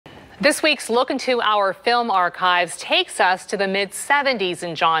This week's look into our film archives takes us to the mid-70s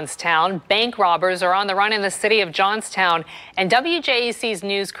in Johnstown. Bank robbers are on the run in the city of Johnstown, and WJAC's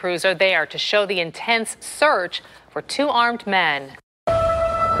news crews are there to show the intense search for two armed men.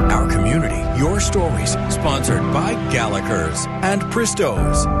 Our community, your stories, sponsored by Gallagher's and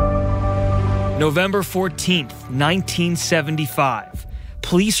Pristo's. November 14th, 1975.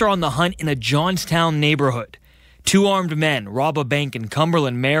 Police are on the hunt in a Johnstown neighborhood. Two armed men rob a bank in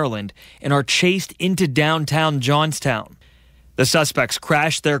Cumberland, Maryland, and are chased into downtown Johnstown. The suspects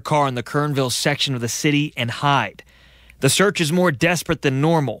crash their car in the Kernville section of the city and hide. The search is more desperate than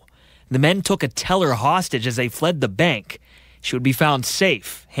normal. The men took a teller hostage as they fled the bank. She would be found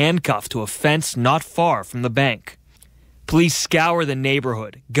safe, handcuffed to a fence not far from the bank. Police scour the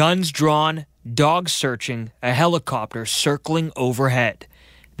neighborhood, guns drawn, dogs searching, a helicopter circling overhead.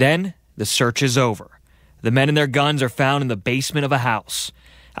 Then the search is over. The men and their guns are found in the basement of a house.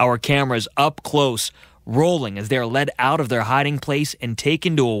 Our cameras up close, rolling as they are led out of their hiding place and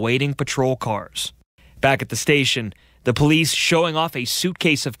taken to awaiting patrol cars. Back at the station, the police showing off a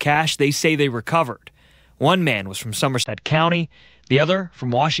suitcase of cash they say they recovered. One man was from Somerset County, the other from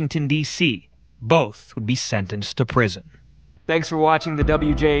Washington, D.C. Both would be sentenced to prison. Thanks for watching the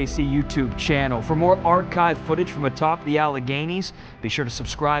WJAC YouTube channel. For more archive footage from atop the Alleghenies, be sure to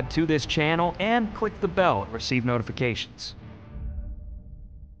subscribe to this channel and click the bell to receive notifications.